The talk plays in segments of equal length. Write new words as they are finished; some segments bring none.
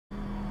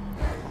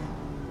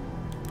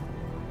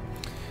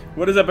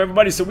What is up,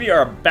 everybody? So we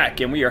are back,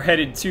 and we are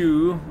headed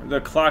to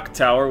the clock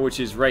tower, which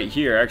is right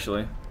here,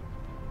 actually.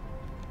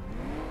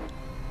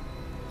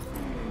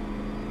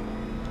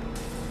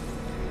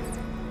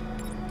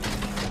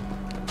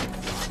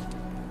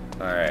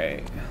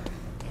 Alright.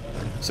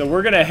 So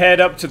we're gonna head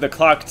up to the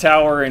clock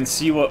tower and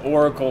see what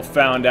Oracle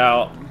found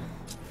out. I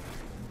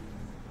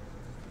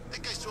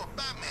think I saw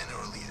Batman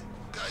earlier.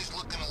 Guy's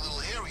looking a little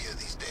hairier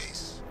these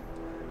days.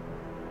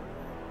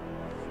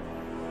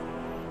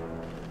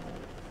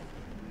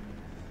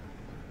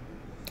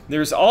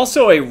 There's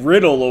also a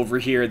riddle over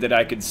here that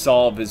I could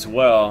solve as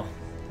well.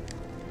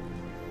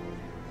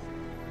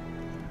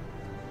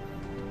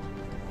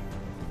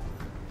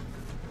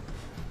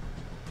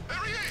 There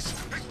he is!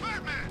 It's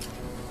Batman!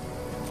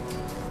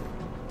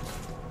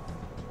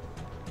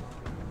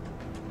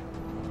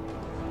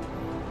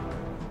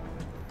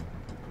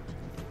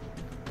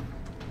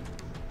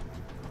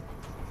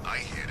 I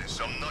hear there's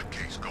some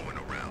nutcase going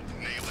around,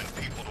 nailing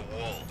people to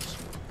walls.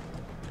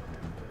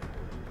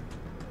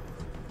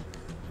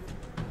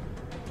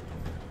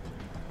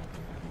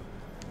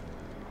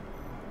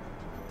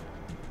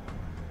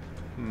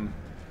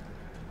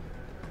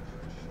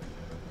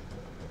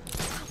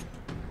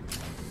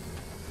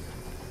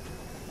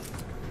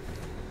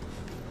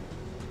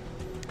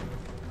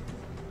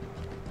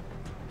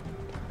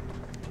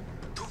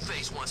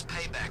 Two-Face wants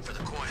payback for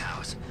the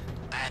courthouse.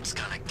 Bat's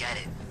gonna get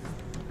it.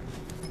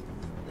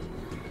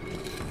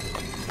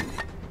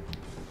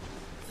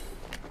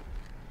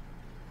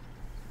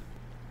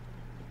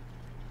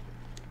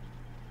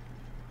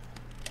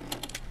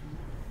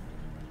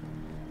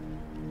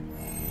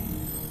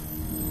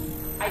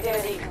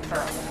 Identity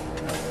confirmed.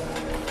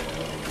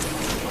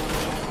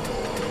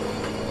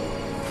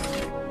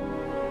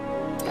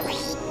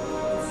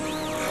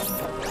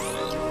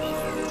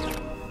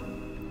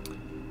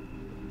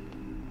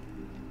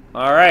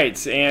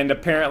 Alright, and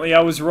apparently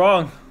I was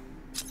wrong.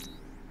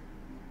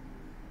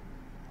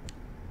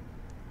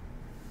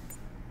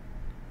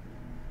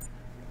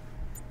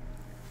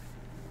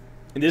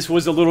 This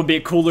was a little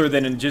bit cooler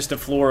than just a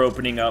floor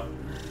opening up.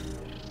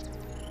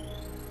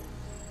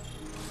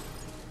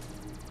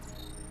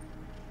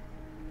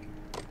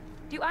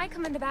 Do I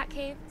come in the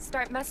Batcave,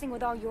 start messing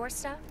with all your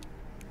stuff?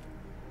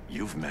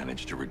 You've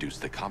managed to reduce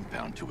the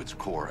compound to its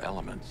core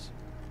elements.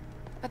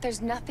 But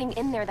there's nothing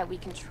in there that we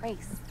can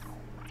trace.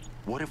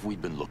 What if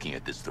we'd been looking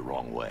at this the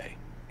wrong way?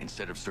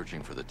 Instead of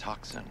searching for the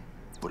toxin,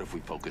 what if we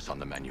focus on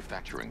the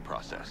manufacturing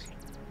process?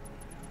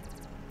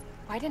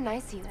 Why didn't I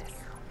see this?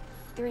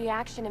 The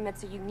reaction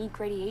emits a unique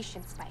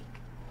radiation spike.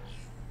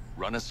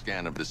 Run a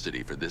scan of the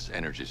city for this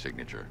energy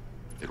signature.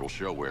 It will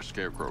show where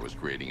Scarecrow is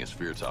creating his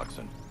fear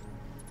toxin.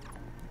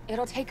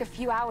 It'll take a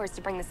few hours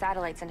to bring the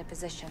satellites into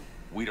position.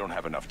 We don't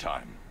have enough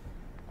time.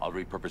 I'll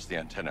repurpose the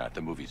antenna at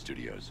the movie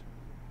studios.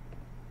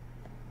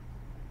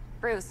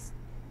 Bruce,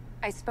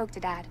 I spoke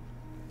to Dad.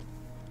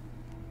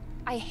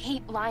 I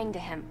hate lying to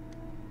him.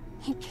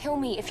 He'd kill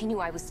me if he knew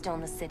I was still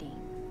in the city.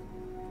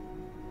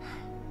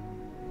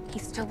 He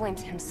still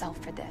blames himself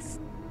for this.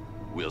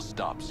 We'll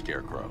stop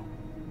Scarecrow.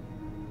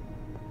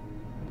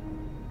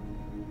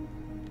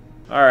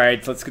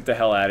 Alright, let's get the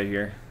hell out of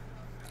here.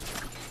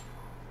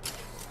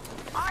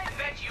 I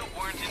bet you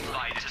weren't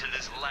invited to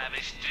this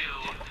lavish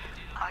do.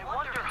 I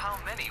wonder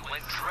how many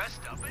went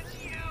dressed up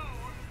as you.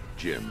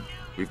 Jim,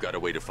 we've got a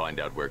way to find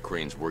out where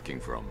Crane's working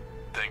from.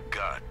 Thank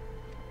God.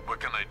 What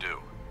can I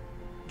do?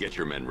 Get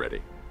your men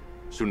ready.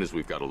 Soon as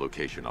we've got a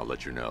location, I'll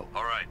let you know.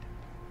 All right.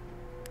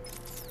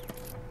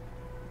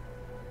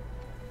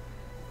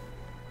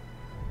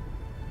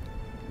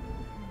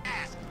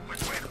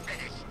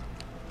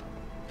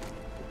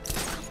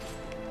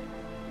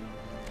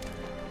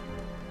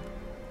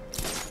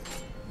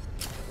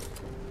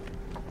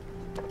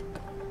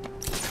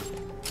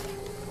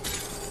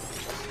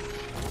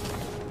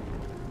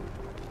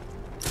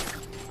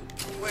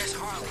 Where's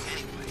Harley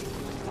anyway?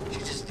 She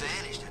just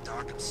vanished after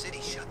Arkham City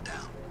shut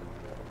down.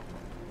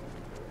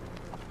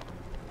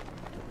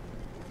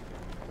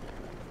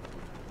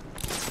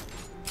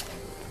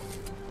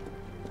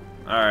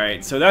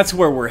 Alright, so that's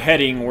where we're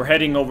heading. We're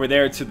heading over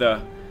there to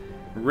the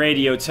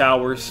radio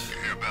towers. You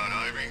hear about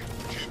Ivy?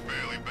 She's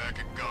barely back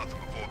in Gotham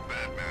before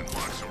Batman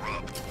locks her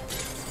up.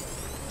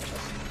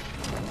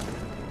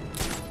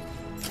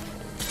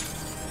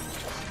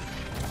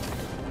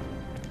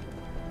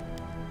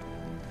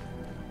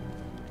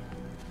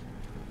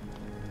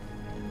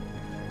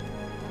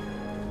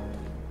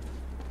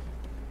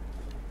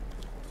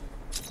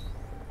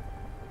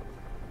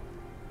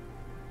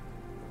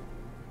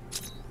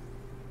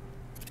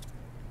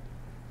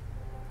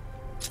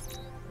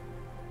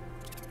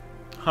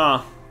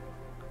 Huh.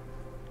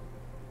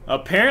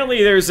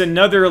 Apparently there's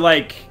another,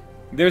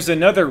 there's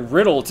another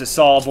riddle to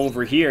solve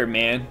over here,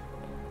 man.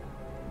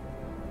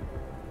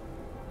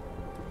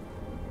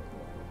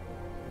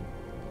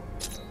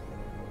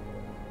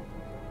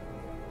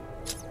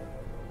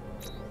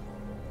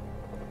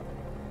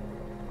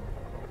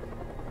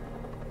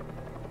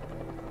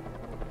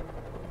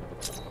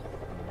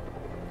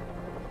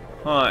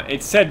 Huh,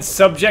 it said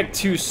subject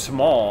too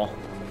small.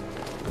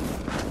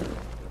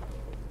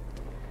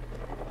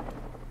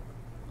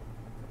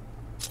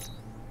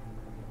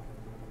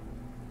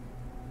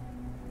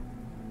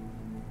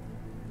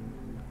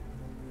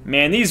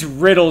 Man, these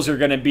riddles are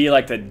gonna be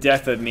like the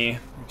death of me.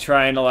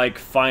 Trying to like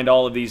find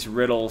all of these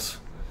riddles.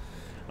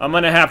 I'm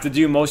gonna have to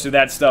do most of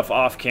that stuff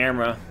off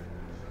camera.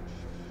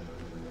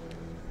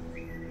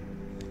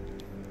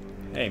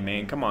 Hey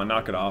man, come on,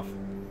 knock it off.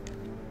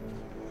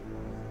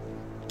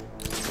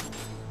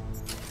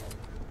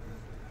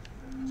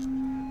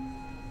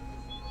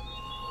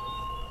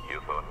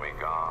 You thought me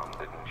gone,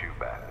 didn't you,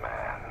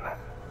 Batman?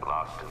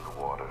 Lost in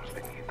the waters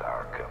beneath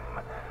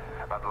Arkham.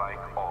 But like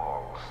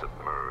all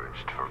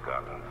submerged,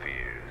 forgotten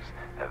fears,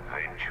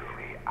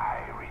 eventually I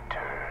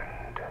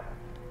returned.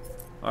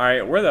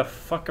 Alright, where the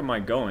fuck am I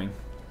going?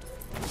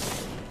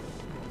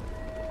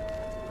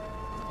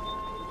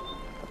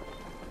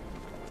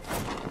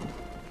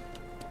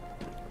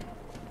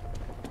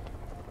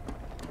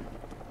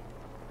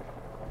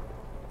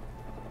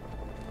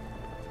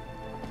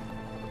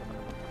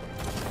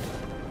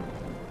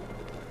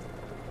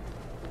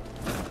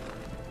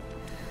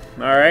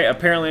 Alright,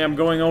 apparently I'm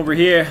going over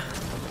here.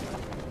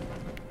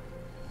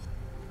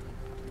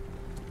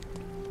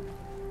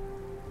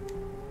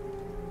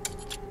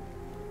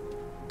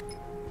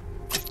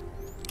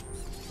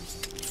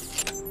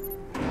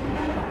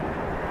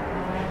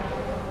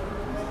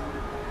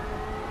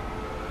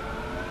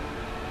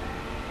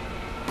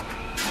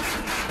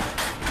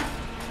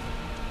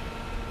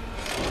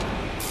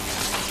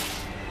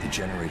 The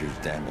generator's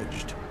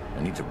damaged.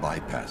 I need to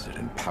bypass it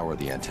and power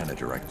the antenna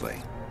directly.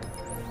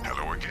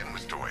 Hello again,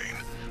 Mr. Wayne.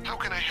 How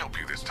can I help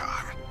you this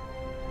time?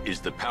 Is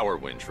the power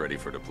winch ready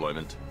for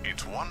deployment?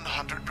 It's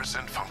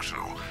 100%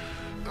 functional,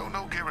 though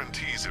no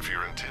guarantees if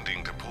you're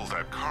intending to pull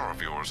that car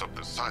of yours up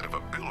the side of a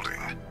building.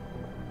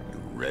 You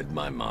read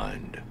my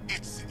mind.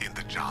 It's in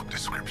the job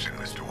description,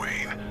 Mr.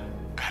 Wayne.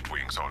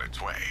 Batwing's on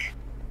its way.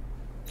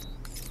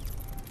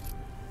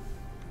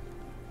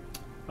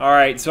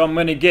 Alright, so I'm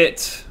gonna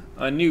get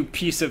a new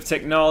piece of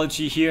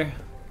technology here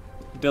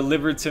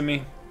delivered to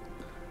me.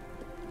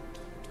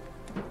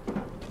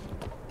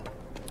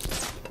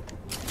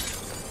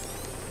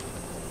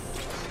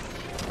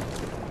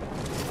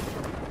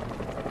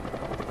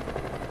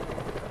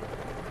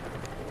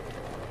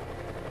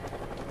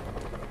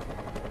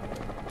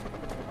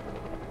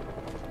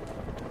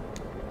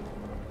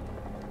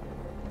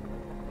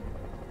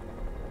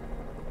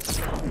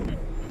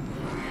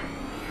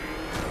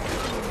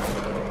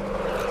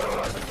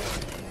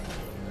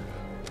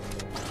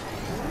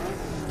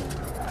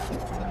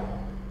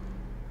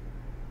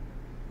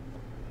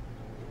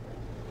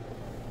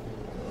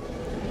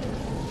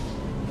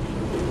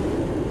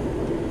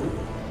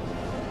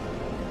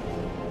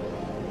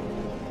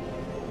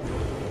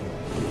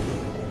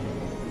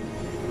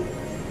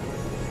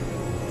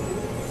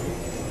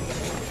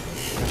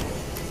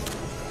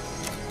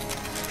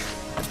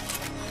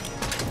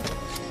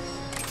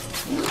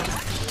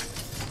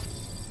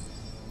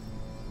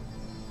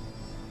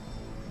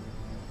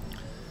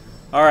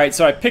 Alright,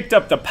 so I picked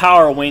up the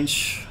power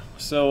winch.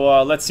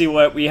 So let's see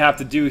what we have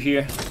to do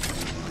here.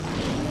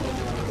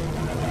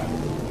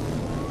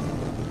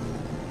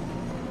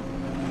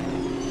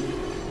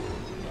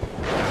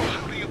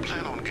 How do you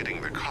plan on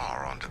getting the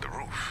car onto the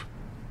roof?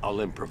 I'll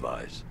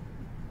improvise.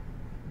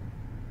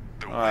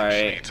 The Alright.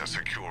 winch needs a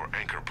secure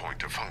anchor point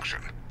to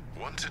function.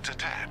 Once it's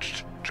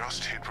attached,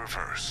 just hit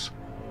reverse.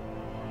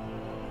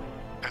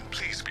 And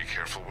please be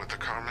careful with the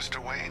car,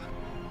 Mr. Wayne.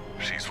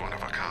 She's one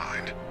of a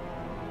kind.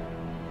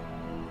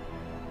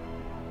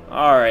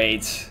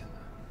 Alright.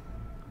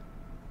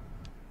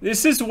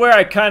 This is where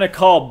I kind of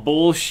call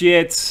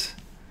bullshit.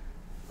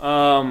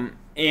 And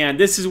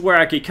this is where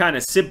I could kind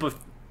of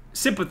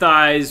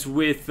sympathize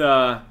with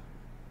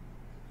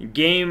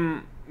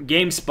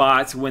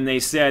GameSpot when they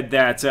said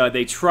that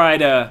they try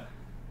to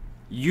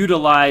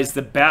utilize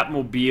the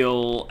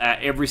Batmobile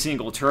at every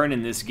single turn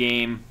in this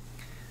game.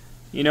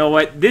 You know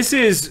what? This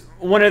is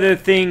one of the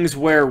things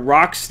where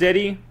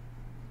Rocksteady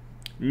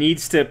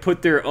needs to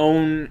put their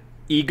own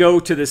ego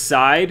to the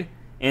side,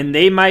 and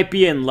they might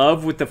be in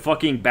love with the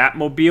fucking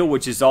Batmobile,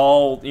 which is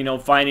all, you know,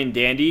 fine and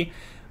dandy,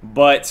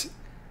 but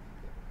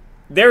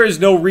there is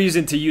no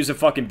reason to use a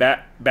fucking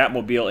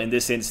Batmobile in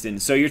this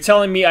instance. So you're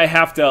telling me I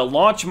have to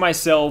launch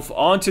myself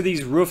onto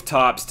these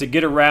rooftops to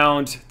get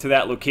around to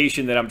that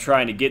location that I'm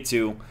trying to get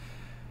to,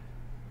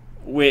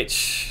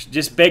 which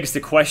just begs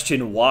the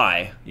question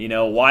why. You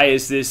know, why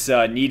is this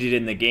needed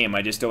in the game?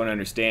 I just don't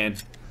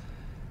understand.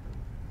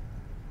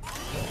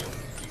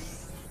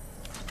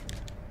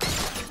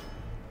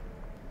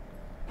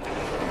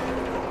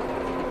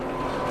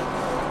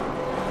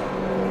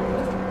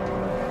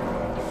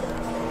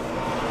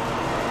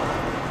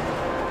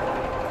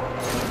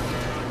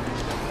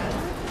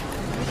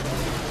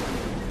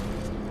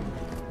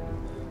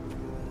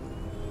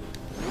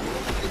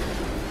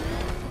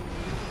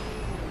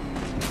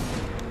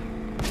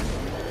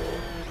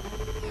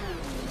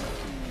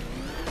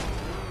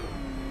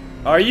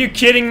 Are you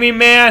kidding me,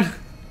 man?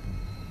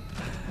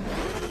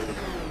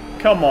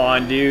 Come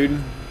on, dude.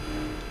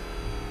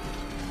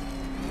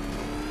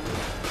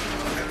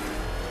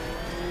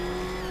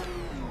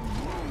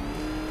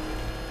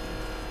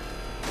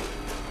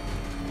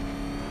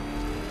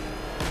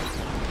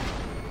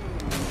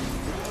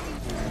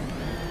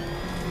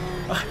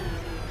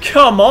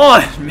 Come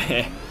on,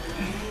 man.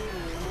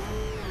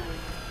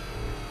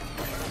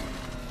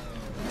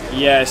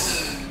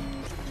 Yes.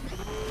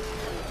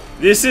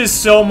 This is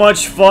so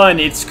much fun.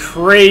 It's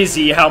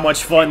crazy how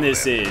much fun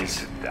this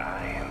is.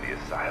 Die in the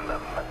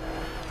asylum,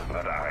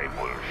 but I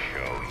will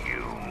show you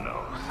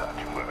no such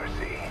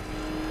mercy.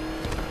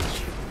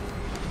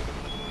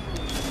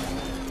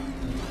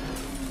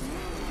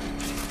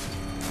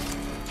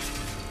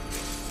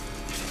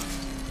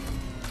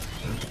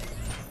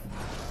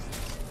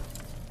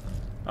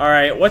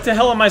 Alright, what the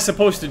hell am I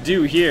supposed to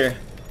do here?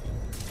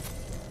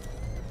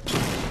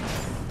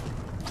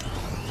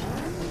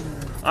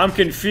 I'm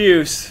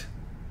confused.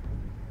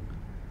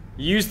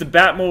 Use the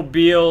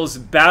Batmobile's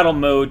battle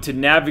mode to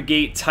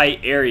navigate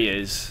tight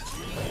areas.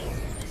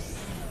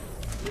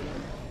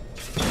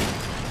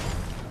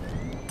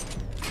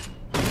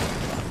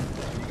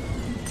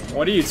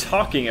 What are you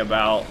talking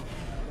about?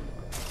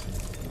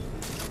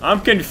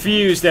 I'm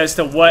confused as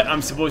to what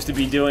I'm supposed to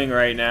be doing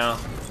right now.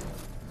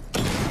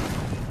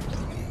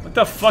 What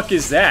the fuck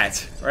is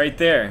that? Right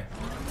there.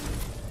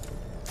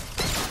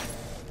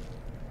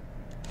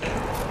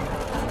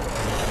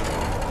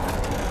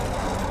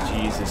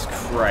 Jesus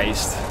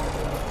Christ.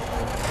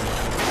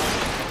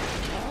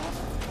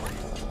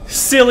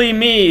 Silly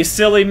me,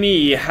 silly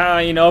me. How,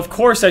 you know, of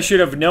course I should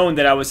have known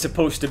that I was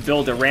supposed to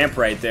build a ramp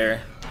right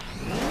there.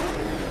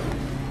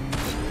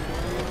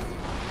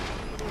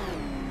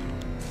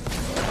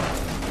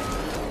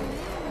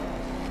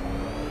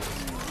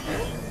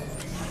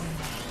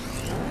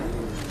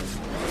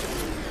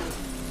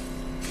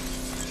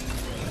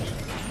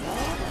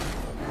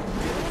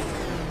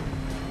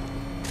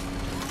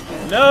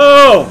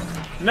 No!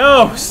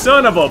 No,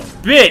 son of a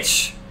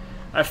bitch!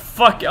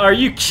 Are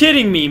you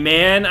kidding me,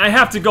 man? I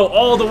have to go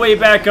all the way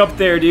back up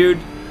there, dude.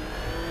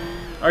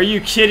 Are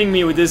you kidding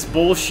me with this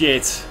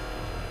bullshit?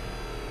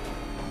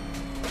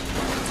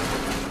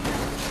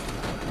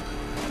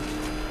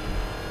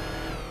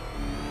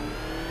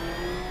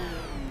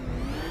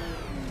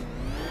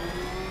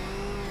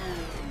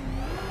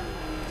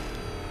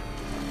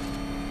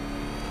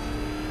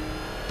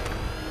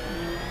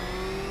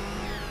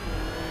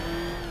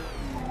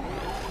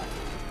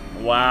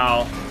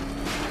 Wow.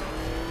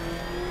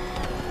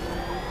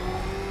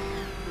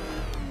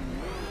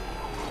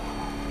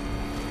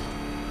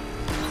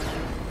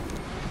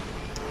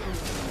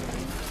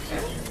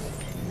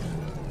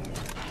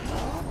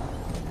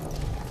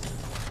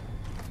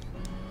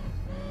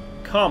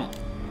 Come.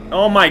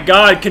 Oh my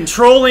god,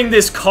 controlling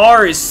this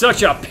car is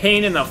such a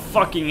pain in the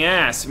fucking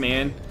ass,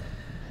 man.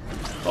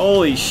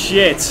 Holy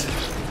shit.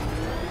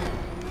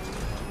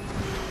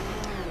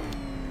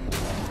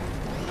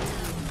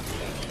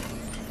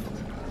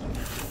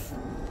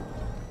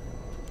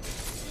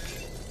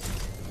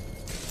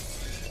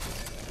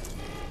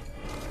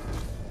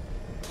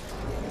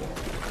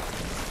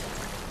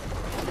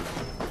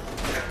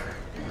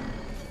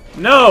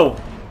 No!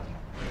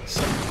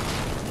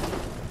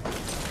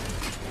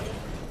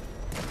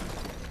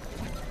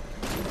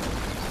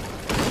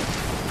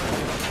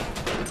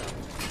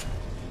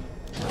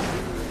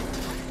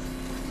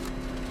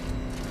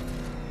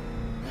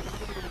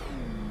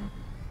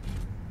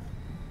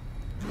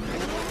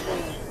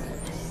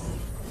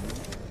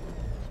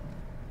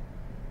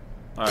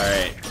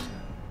 Alright.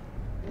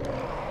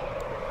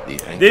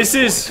 This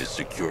is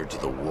secured to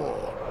the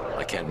wall.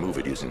 I can't move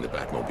it using the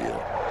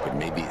Batmobile, but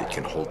maybe it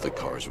can hold the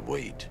car's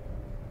weight.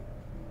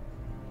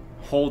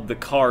 Hold the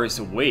car's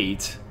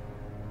weight?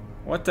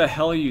 What the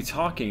hell are you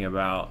talking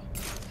about?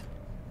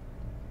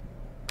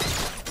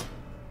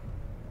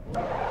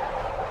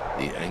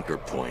 The anchor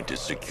point is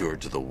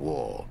secured to the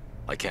wall.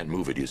 I can't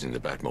move it using the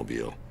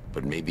Batmobile,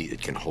 but maybe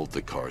it can hold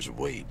the car's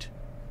weight.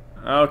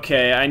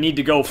 Okay, I need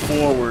to go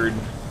forward.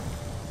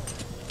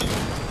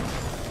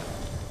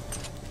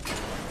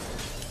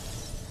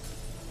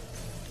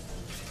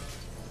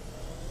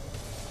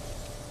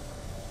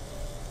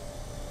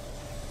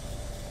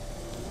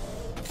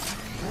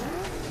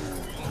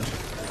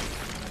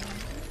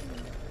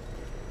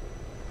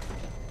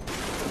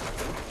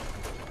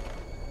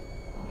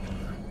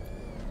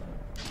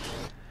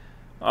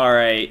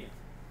 Alright.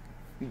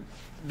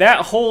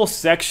 That whole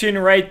section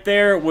right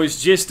there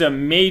was just a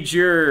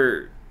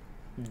major...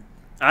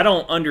 I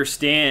don't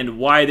understand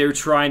why they're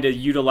trying to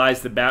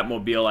utilize the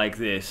Batmobile like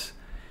this.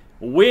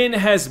 When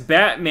has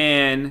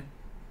Batman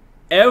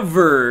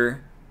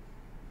ever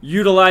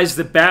utilized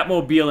the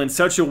Batmobile in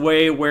such a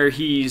way where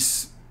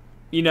he's,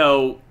 you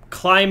know,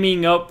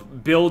 climbing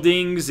up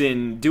buildings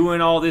and doing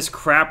all this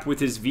crap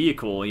with his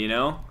vehicle, you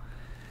know?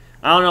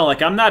 I don't know,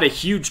 like, I'm not a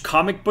huge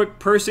comic book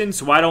person,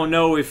 so I don't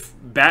know if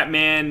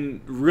Batman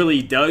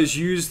really does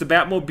use the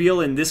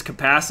Batmobile in this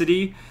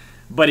capacity.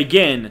 But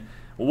again,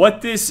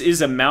 what this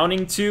is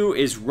amounting to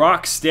is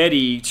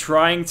Rocksteady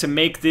trying to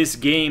make this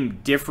game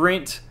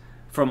different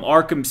from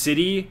Arkham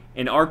City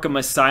and Arkham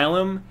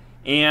Asylum.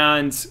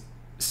 And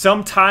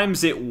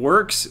sometimes it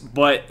works,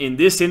 but in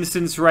this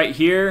instance right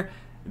here,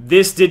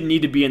 this didn't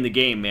need to be in the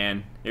game,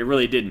 man. It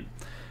really didn't.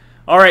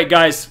 Alright,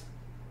 guys.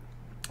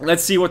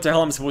 Let's see what the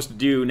hell I'm supposed to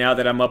do now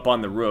that I'm up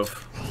on the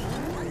roof.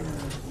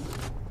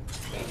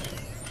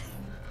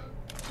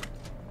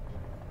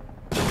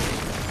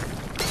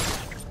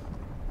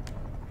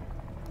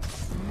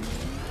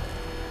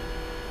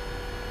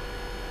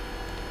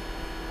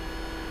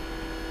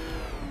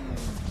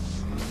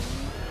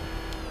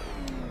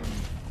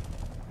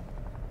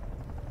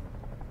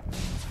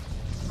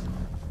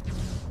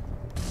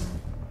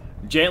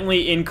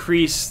 Gently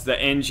increase the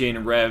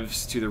engine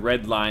revs to the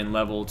red line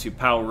level to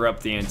power up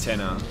the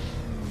antenna.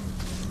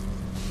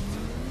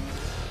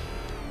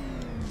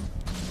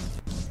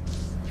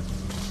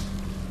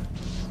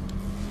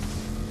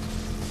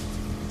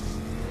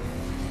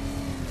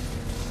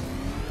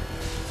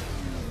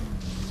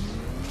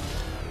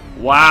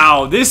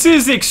 Wow, this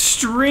is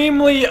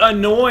extremely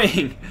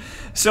annoying.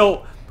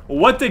 So,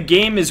 what the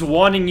game is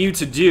wanting you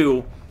to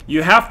do,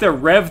 you have to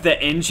rev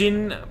the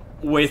engine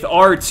with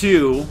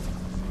R2,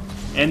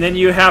 and then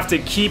you have to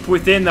keep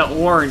within the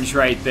orange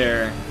right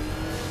there.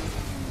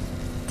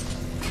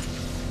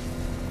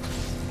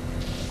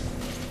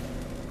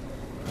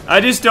 I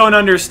just don't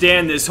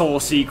understand this whole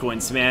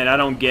sequence, man. I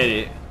don't get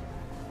it.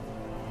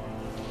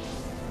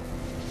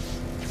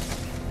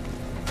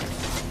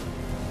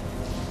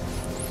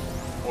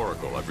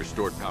 Oracle, I've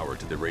restored power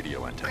to the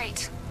radio antenna.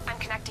 Great. I'm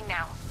connecting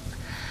now.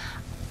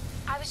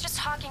 I was just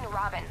talking to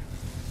Robin.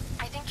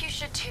 I think you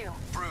should too.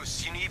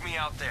 Bruce, you need me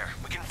out there.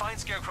 We can find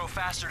Scarecrow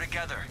faster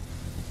together.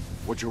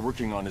 What you're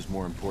working on is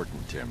more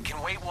important, Tim.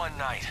 Can wait one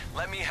night.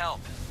 Let me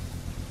help.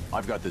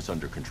 I've got this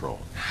under control.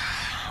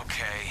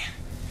 Okay.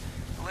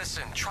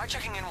 Listen, try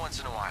checking in once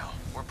in a while.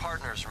 We're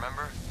partners,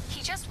 remember?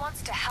 He just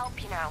wants to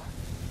help, you know.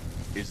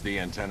 Is the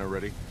antenna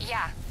ready?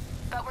 Yeah,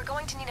 but we're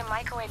going to need a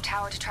microwave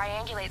tower to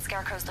triangulate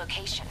Scarecrow's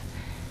location.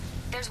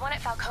 There's one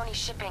at Falcone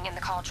Shipping in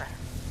the Cauldron.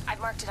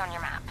 I've marked it on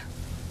your map.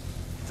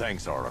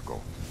 Thanks,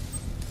 Oracle.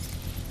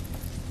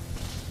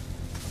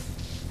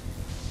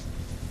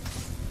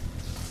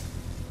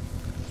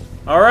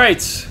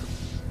 Alright.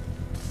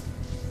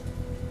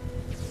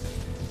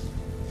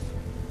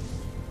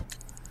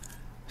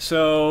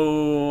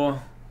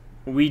 So,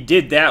 we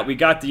did that. We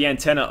got the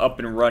antenna up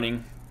and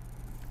running.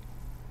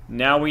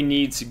 Now we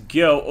need to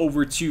go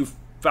over to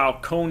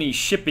Falcone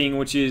Shipping,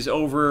 which is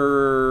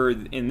over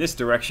in this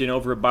direction,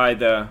 over by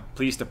the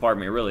police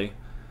department, really.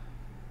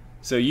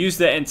 So use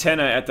the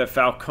antenna at the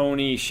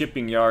Falcone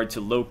Shipping Yard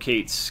to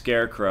locate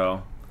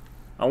Scarecrow.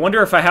 I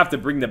wonder if I have to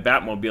bring the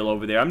Batmobile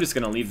over there. I'm just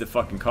going to leave the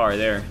fucking car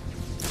there.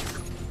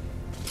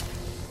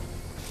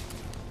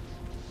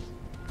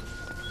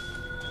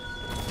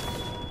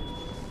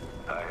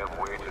 I have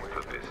waited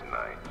for this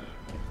night,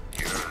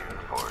 yearned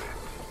for it.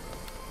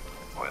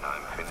 When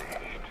I'm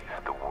finished,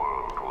 the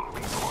world will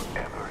be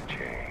forever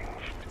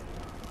changed.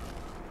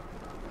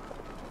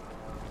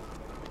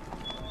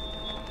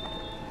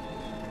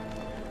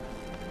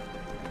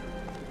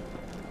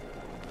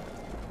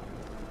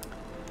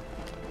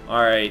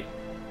 Alright.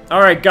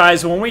 Alright,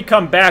 guys, when we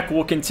come back,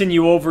 we'll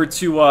continue over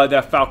to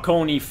the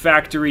Falcone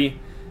factory.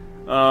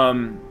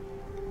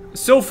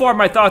 So far,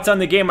 my thoughts on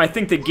the game, I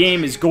think the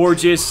game is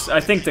gorgeous. I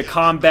think the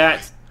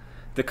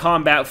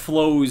combat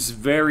flows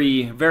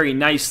very, very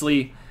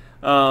nicely.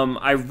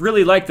 I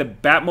really like the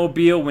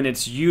Batmobile when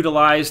it's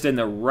utilized in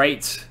the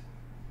right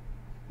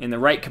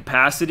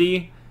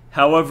capacity.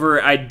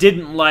 However, I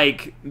didn't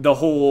like the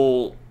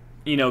whole,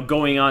 you know,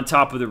 going on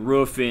top of the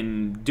roof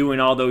and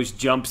doing all those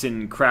jumps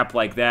and crap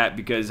like that,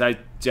 because I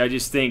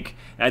just think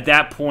at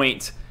that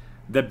point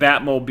the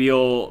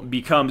Batmobile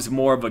becomes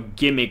more of a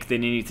gimmick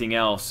than anything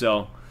else.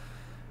 So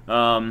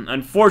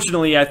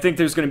unfortunately, I think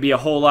there's going to be a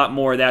whole lot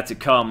more of that to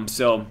come.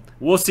 So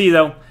we'll see,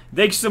 though.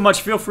 Thanks so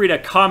much. Feel free to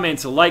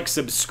comment, like,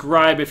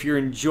 subscribe if you're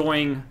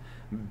enjoying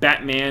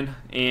Batman,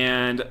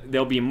 and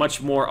there'll be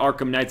much more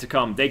Arkham Knight to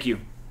come. Thank you.